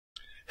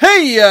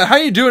Hey, how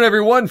you doing,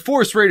 everyone?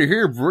 Force Raider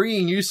here,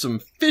 bringing you some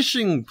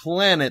Fishing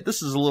Planet.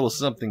 This is a little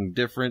something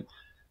different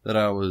that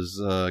I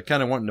was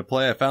kind of wanting to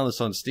play. I found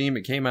this on Steam.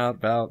 It came out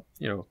about,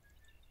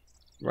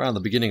 around the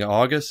beginning of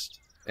August.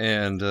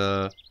 And,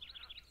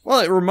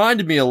 well, it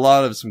reminded me a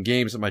lot of some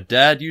games that my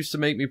dad used to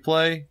make me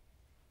play.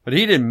 But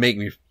he didn't make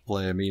me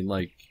play. I mean,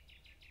 like,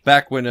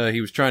 back when he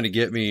was trying to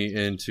get me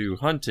into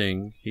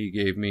hunting, he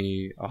gave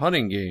me a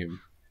hunting game.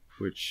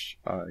 Which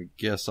I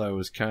guess I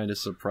was kind of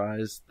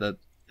surprised that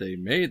they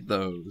made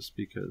those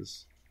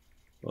because,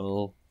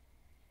 well,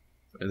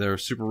 they're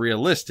super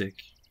realistic,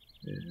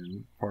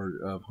 and part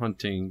of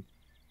hunting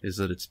is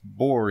that it's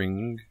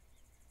boring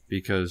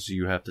because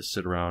you have to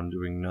sit around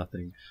doing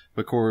nothing.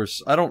 But of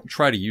course, I don't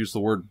try to use the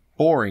word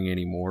boring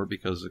anymore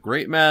because a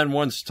great man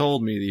once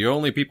told me the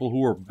only people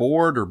who are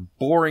bored are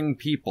boring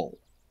people.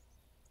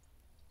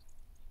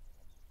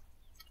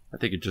 I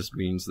think it just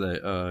means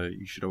that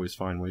you should always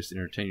find ways to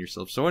entertain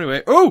yourself. So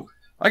anyway, oh,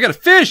 I got a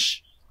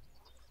fish!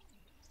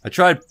 I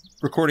tried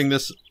recording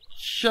this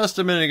just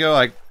a minute ago.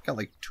 I got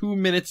like 2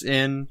 minutes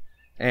in,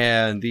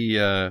 and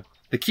the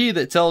key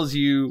that tells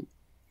you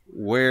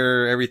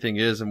where everything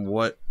is and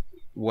what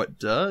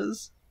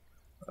does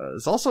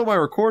is also my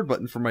record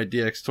button for my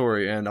DX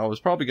Tory, and I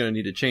was probably going to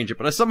need to change it,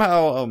 but I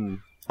somehow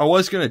I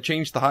was going to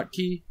change the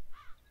hotkey,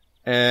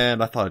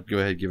 and I thought I'd go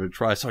ahead and give it a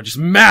try, so I just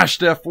mashed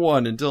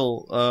F1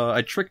 until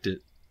I tricked it.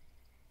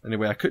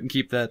 Anyway, I couldn't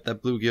keep that.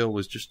 That bluegill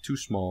was just too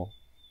small.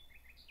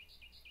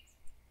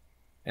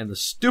 And the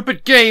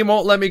stupid game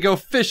won't let me go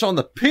fish on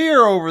the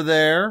pier over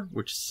there,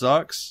 which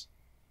sucks.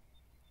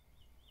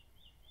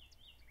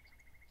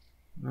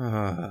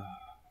 You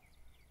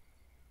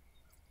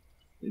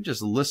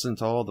just listen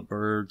to all the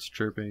birds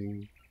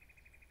chirping.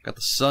 Got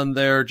the sun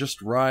there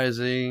just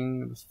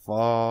rising, the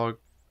fog.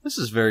 This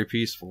is very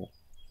peaceful.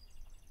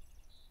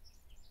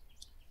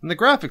 And the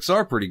graphics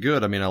are pretty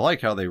good. I mean, I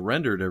like how they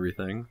rendered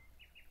everything.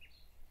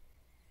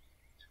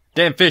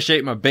 Damn fish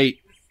ate my bait.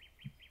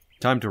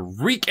 Time to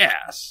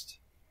recast.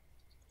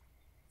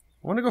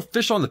 I want to go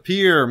fish on the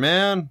pier,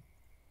 man.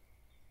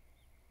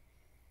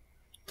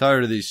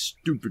 Tired of these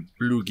stupid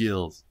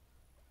bluegills.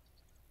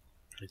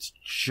 It's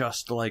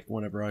just like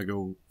whenever I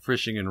go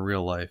fishing in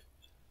real life.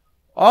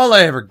 All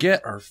I ever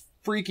get are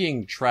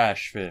freaking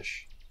trash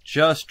fish.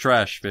 Just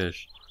trash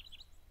fish.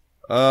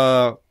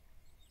 Pinfish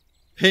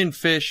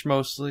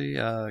mostly.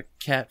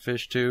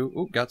 Catfish too.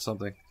 Ooh, got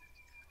something.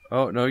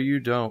 Oh, no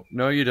you don't.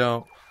 No you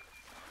don't.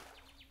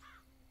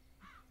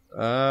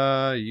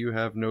 You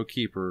have no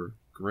keeper.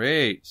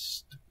 Great.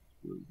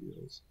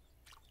 Bluegills.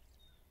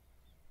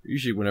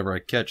 Usually whenever I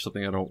catch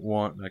something I don't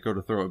want and I go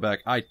to throw it back,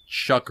 I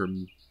chuck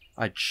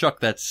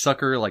that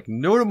sucker like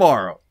no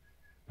tomorrow.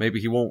 Maybe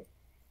he won't,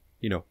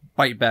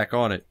 bite back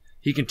on it.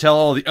 He can tell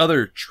all the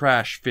other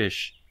trash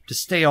fish to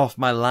stay off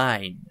my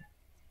line.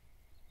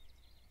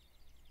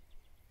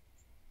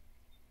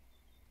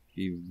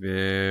 Be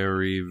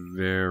very,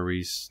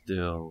 very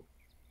still.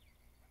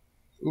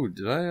 Ooh,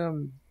 did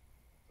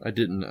I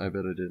didn't. I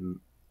bet I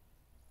didn't.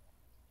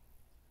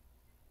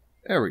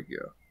 There we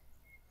go.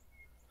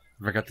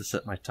 I forgot to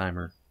set my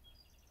timer.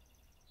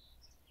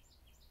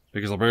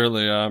 Because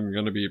apparently I'm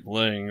going to be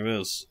playing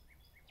this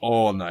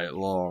all night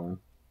long.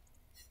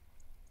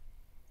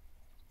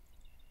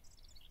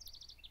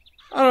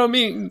 I don't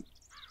mean...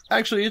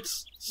 Actually,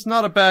 it's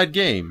not a bad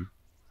game.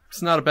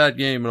 It's not a bad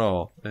game at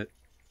all.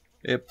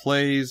 It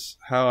plays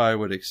how I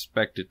would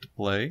expect it to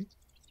play.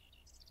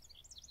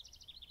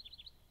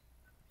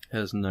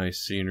 Has nice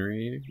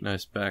scenery,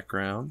 nice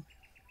background.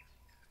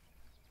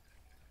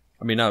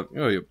 I mean, not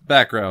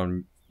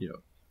background,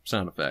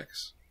 sound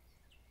effects.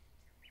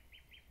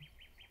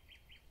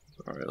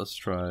 Alright, let's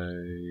try...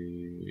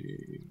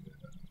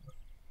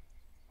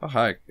 Oh,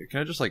 hi. Can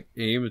I just,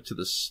 aim it to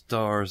the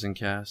stars and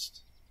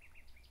cast?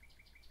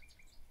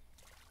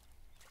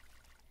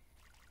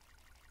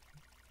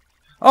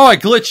 Oh, I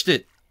glitched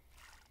it!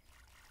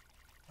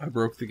 I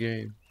broke the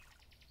game.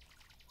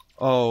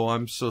 Oh,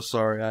 I'm so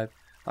sorry.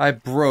 I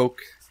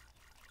broke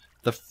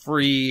the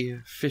free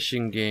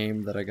fishing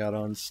game that I got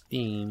on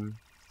Steam.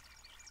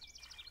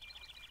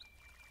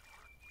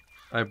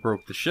 I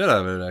broke the shit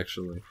out of it,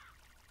 actually.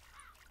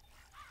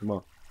 Come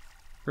on.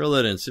 Reel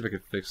it in, see if I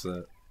can fix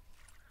that.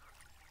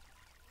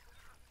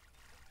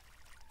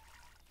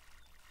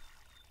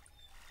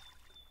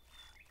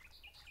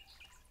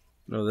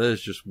 No, that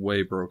is just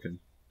way broken.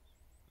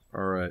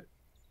 Alright.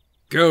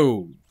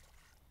 Go!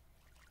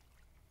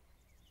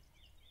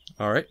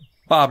 Alright.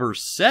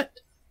 Bobber's set.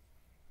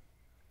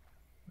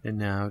 And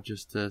now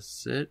just to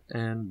sit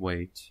and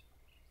wait.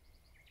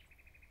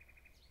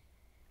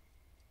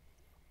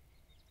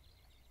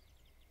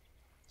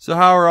 So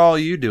how are all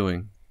you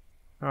doing?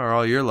 How are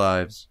all your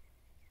lives?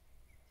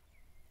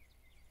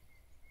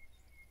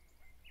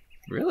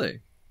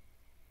 Really?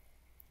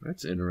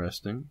 That's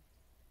interesting.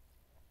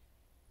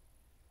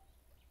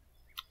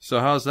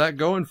 So how's that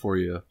going for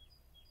you?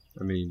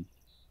 I mean,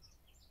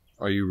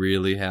 are you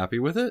really happy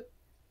with it?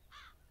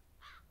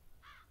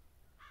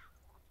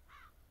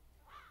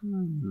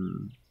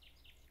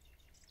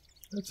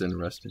 That's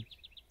interesting.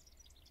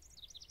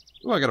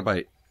 Oh, I got a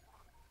bite.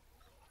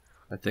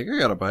 I think I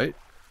got a bite.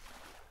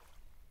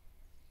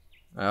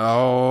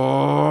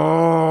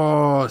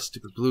 Oh,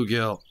 stupid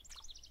bluegill.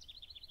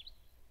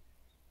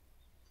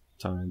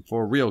 Time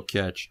for real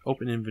catch.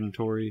 Open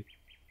inventory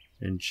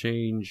and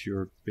change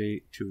your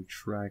bait to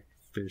attract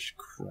fish.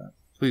 Crap.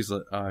 Please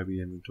let I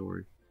be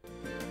inventory.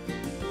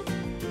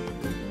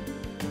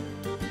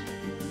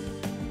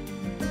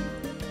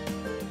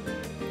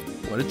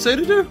 What did it say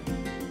to do?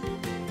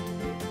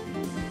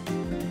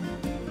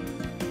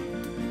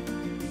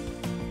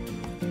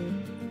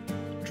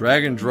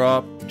 Drag and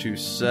drop to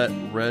set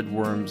red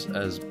worms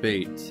as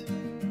bait.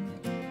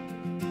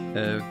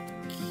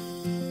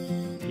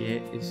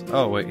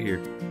 Oh, wait, here.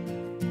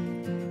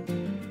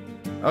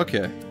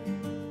 Okay.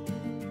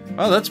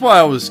 Oh, that's why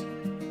I was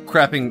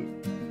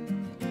catching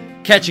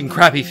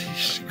crappie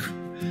fish.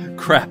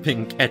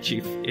 Crapping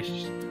catchy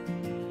fish.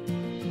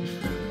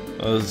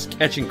 I was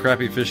catching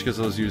crappie fish because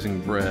I was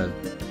using bread.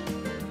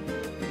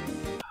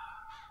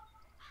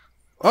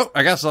 Oh,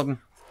 I got something.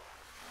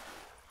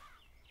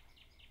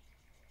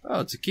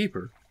 Oh, it's a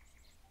keeper.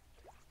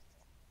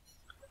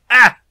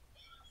 Ah!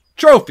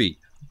 Trophy!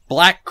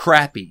 Black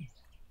crappie.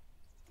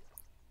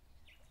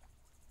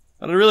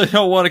 I really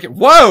don't want to get...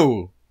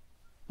 Whoa!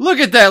 Look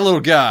at that little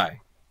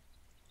guy!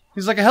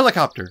 He's like a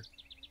helicopter.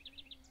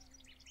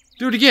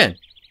 Do it again.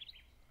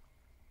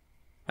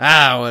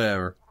 Ah,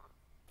 whatever.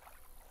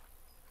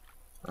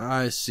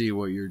 I see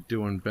what you're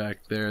doing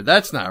back there.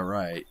 That's not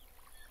right.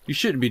 You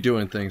shouldn't be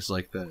doing things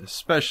like that,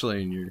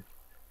 especially in your...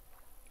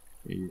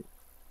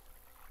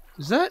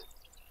 Is that...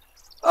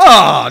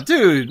 Oh,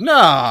 dude,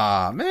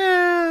 nah,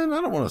 man.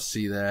 I don't want to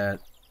see that.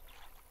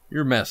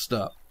 You're messed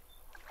up.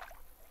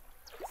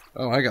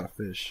 Oh, I got a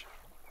fish.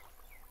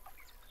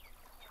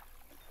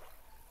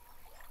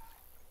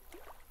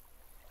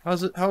 How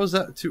is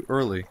that too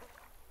early?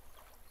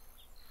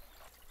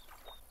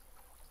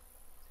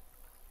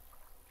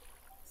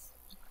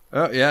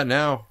 Oh, yeah,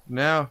 now.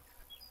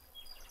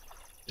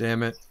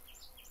 Damn it.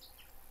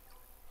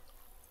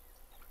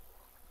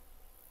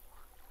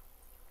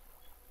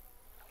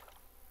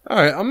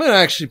 Alright, I'm gonna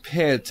actually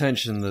pay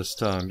attention this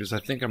time, because I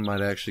think I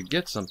might actually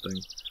get something.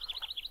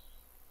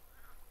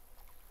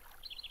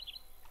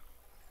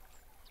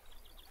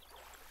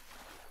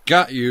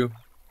 Got you.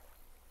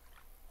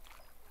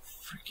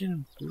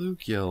 Freaking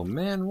bluegill,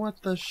 man,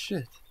 what the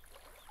shit?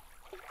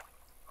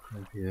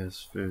 Crappy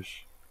ass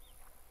fish.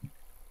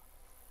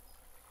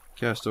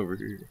 Cast over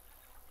here.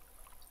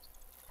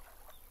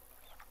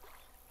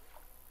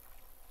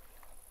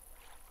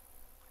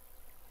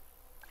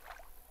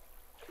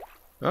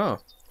 Oh. I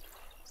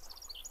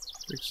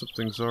think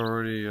something's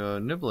already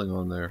nibbling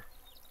on there.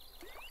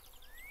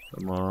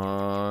 Come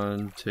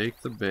on,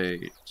 take the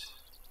bait.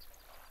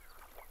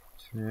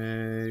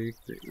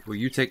 Will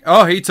you take...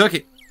 Oh, he took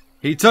it!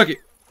 He took it!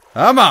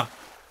 Come on!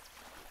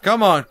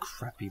 Come on,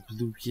 crappy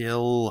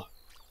bluegill.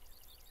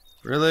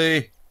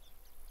 Really?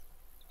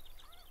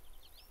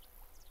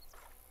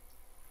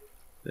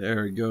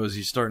 There he goes.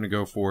 He's starting to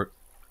go for it.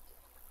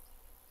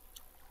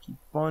 Keep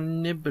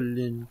on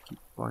nibbling. Keep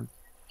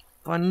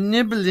on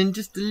nibbling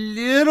just a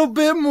little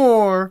bit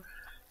more.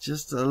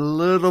 Just a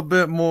little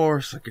bit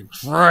more so I can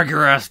drag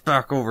your ass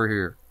back over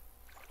here.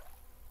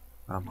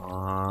 Come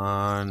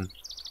on.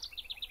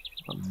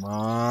 Come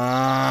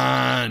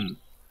on.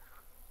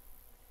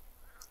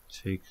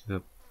 Take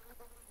the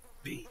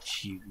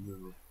bait, you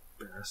little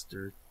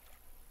bastard.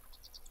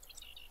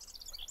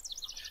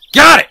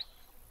 Got it!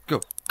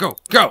 Go, go,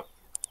 go!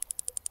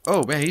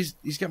 Oh man,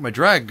 he's got my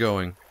drag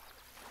going.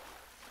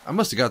 I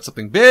must have got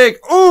something big.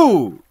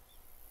 Ooh!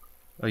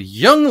 A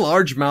young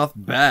largemouth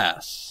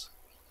bass.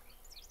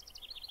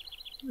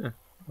 Yeah,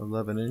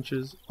 11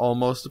 inches,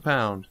 almost a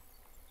pound.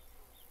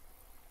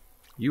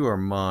 You are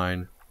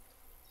mine.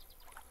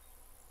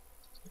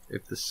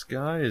 If the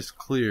sky is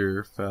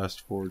clear, fast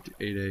forward to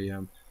 8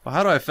 a.m. Well,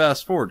 how do I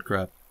fast forward,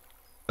 crap?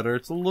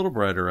 It's a little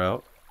brighter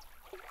out.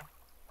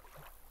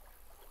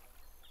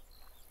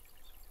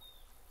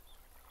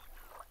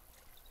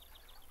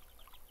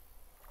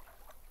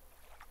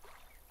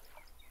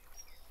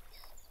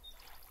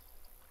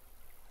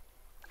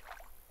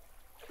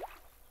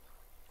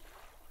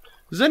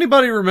 Does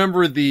anybody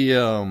remember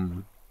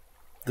the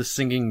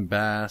singing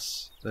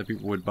bass that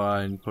people would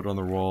buy and put on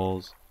their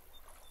walls?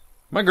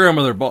 My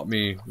grandmother bought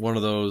me one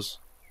of those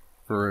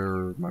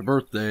for my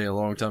birthday a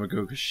long time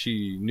ago because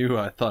she knew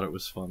I thought it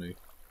was funny.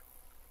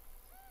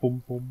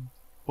 Boom, boom,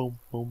 boom,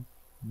 boom.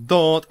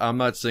 Don't. I'm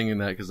not singing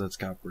that because that's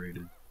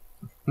copyrighted.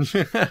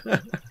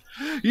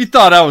 You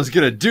thought I was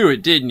gonna do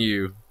it, didn't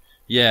you?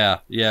 Yeah,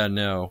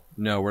 no,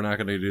 we're not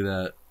gonna do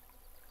that.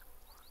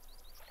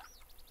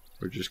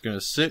 We're just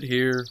gonna sit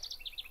here,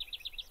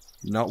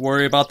 not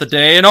worry about the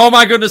day, and oh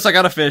my goodness, I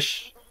got a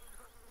fish!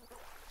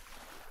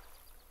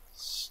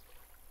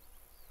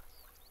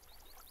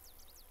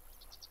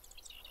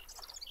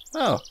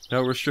 Oh,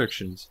 no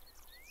restrictions.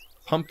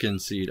 Pumpkin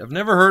seed. I've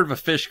never heard of a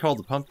fish called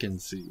a pumpkin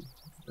seed.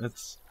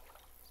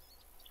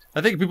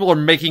 I think people are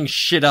making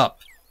shit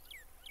up.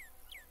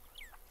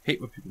 Hate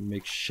when people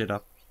make shit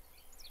up.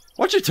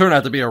 Why don't you turn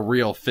out to be a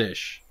real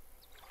fish?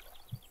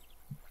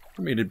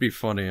 I mean, it'd be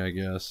funny, I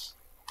guess.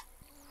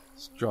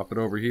 Let's drop it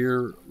over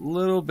here a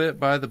little bit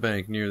by the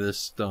bank near this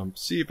stump.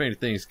 See if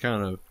anything's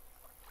kind of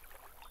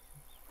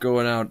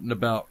going out and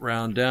about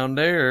round down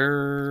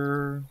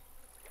there.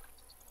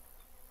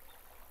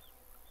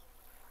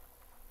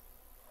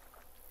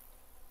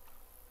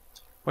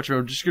 Watch me,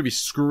 I'm just going to be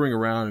screwing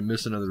around and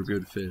miss another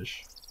good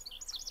fish.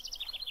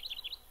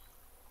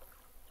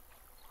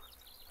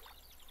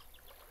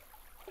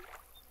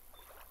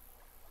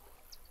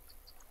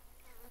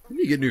 I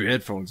need to get new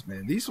headphones,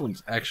 man. These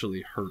ones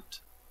actually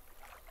hurt.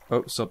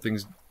 Oh,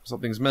 something's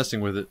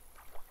messing with it.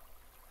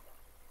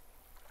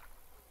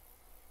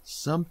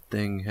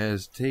 Something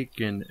has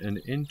taken an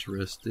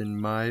interest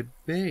in my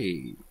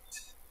bait.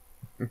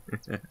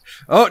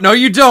 Oh, no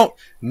you don't!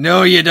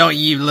 No you don't,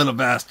 you little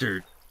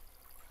bastard!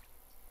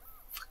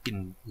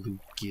 Fucking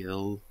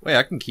bluegill. Wait,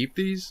 I can keep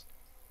these?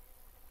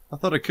 I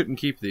thought I couldn't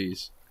keep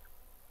these.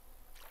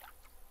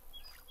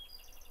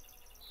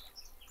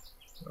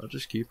 I'll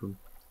just keep them.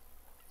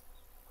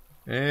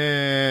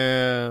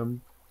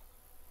 And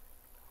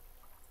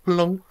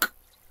plunk.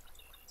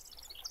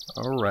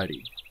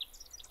 Alrighty.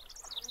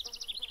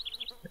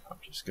 I'm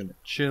just gonna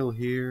chill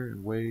here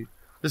and wait.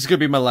 This is gonna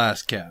be my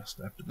last cast.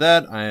 After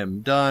that, I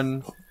am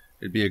done.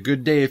 It'd be a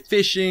good day of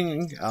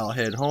fishing. I'll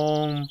head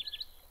home.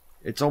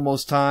 It's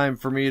almost time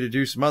for me to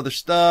do some other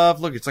stuff.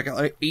 Look, it's like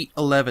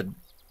 8:11.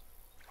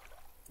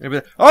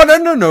 Oh,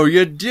 no,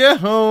 you don't.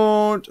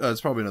 Oh,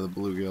 it's probably another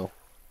bluegill.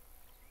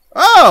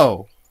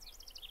 Oh!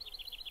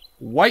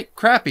 White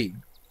crappie.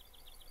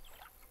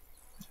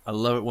 I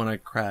love it when I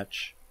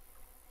catch.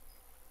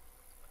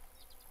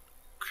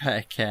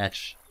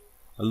 Catch.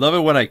 I love it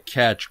when I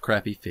catch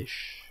crappie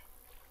fish.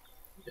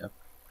 Yep.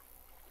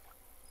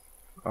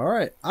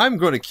 Alright, I'm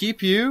going to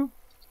keep you.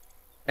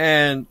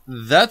 And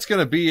that's going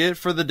to be it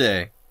for the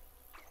day.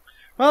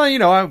 Well, you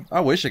know,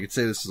 I wish I could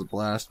say this was a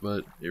blast,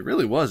 but it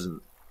really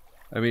wasn't.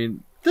 I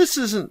mean, this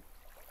isn't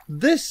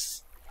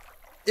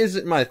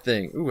my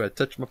thing. Ooh, I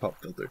touched my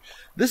pop filter.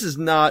 This is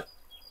not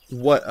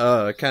what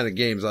kind of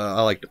games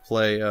I like to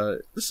play.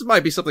 This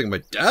might be something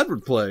my dad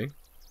would play.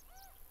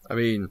 I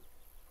mean,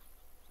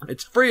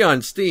 it's free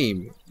on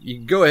Steam. You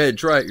can go ahead and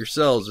try it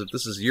yourselves if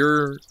this is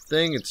your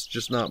thing. It's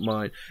just not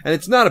mine. And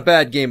it's not a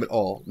bad game at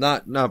all.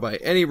 Not by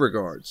any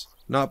regards.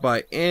 Not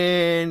by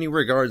any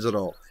regards at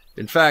all.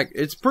 In fact,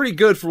 it's pretty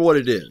good for what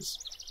it is.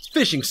 It's a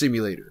fishing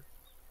simulator.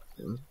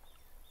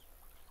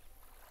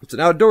 It's an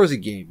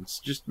outdoorsy game. It's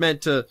just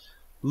meant to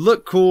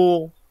look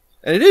cool.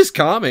 And it is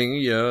calming,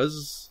 you know.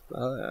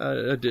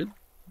 I did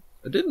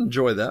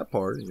enjoy that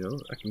part, you know.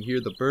 I can hear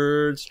the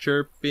birds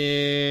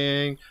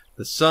chirping,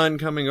 the sun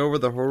coming over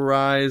the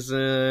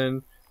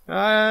horizon.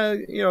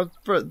 You know,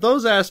 for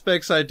those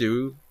aspects I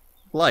do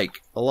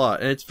like a lot,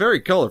 and it's very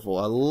colorful.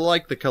 I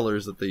like the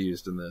colors that they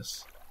used in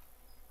this.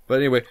 But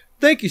anyway,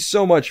 thank you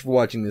so much for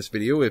watching this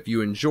video. If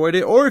you enjoyed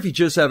it, or if you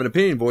just have an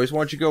opinion voice,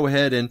 why don't you go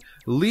ahead and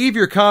leave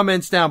your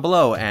comments down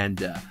below,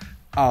 and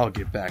I'll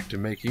get back to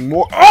making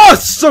more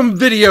awesome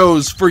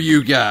videos for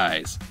you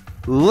guys.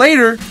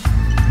 Later.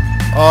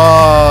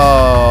 Oh,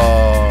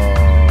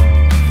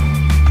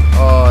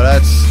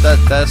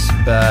 that's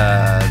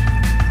bad.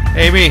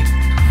 Amy,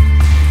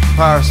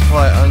 power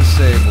supply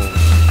unstable.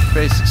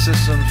 Basic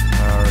systems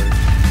powered.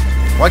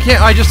 Why can't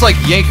I just like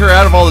yank her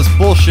out of all this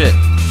bullshit?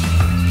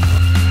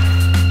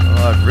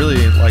 I'd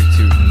really like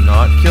to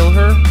not kill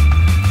her.